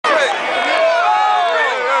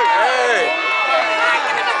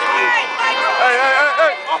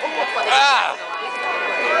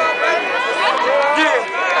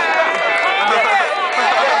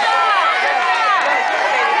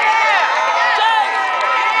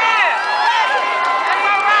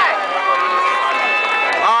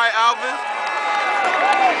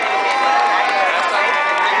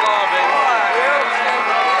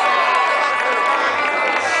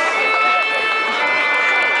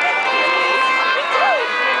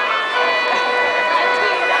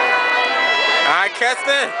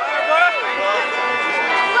Keston.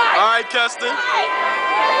 All right, Keston. All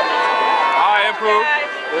right, improve.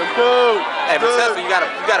 Improve. Hey, but Cesar, you gotta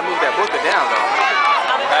move that booker down though.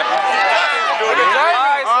 Happy? All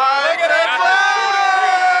right, look at that play.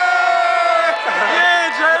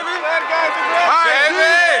 Yeah, Jamie. All right, D.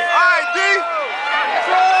 All right, D.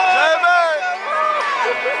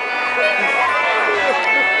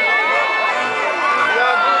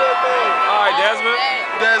 All right, Desmond.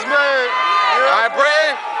 Desmond. All right,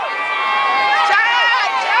 Brad.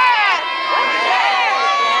 Chad.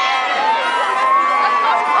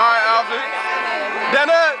 All right, Alfred.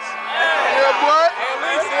 Dennis. Yeah, boy.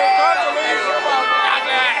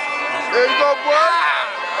 There you go, boy.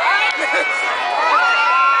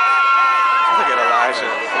 Look at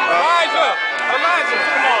Elijah. Elijah. Come on,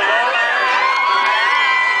 Lord.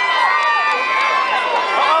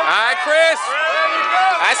 All right, Chris.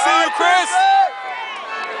 I see you, Chris.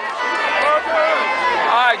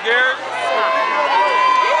 All right, Garrett.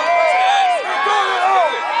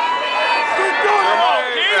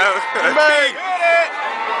 Man.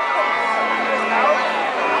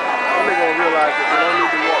 They're gonna realize that they don't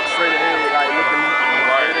need to walk straight ahead, like looking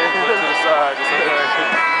right to the side.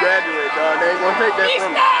 Graduate, dog. They ain't gonna take that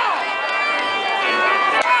from me.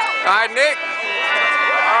 All right, Nick.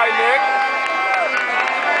 All right, Nick.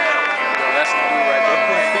 Yo, that's the dude right there.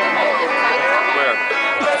 Where?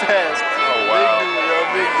 Task. Oh, wow. Big dude, yo,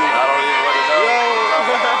 big dude. I don't even want to know. Yo.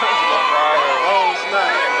 Oh,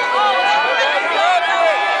 snap.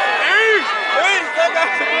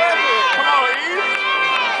 Come on, Eve.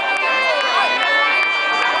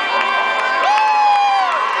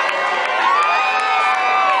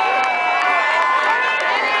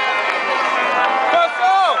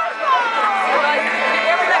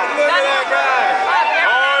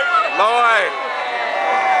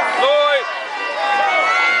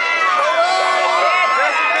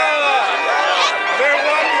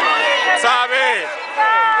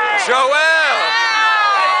 Joel!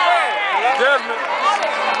 Desmond.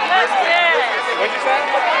 What'd you say?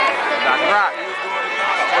 Dr. Rock.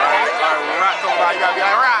 Rock, somebody gotta be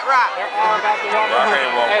like, rock.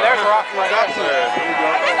 Hey, there's Rock. That's it. There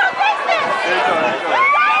you go.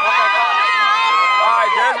 All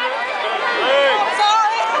right, Desmond.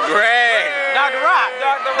 Greg. Dr. Rock.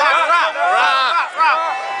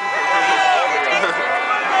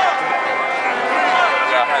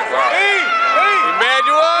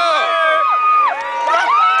 Emmanuel.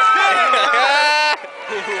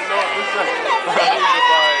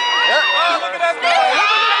 Look at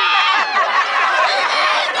that.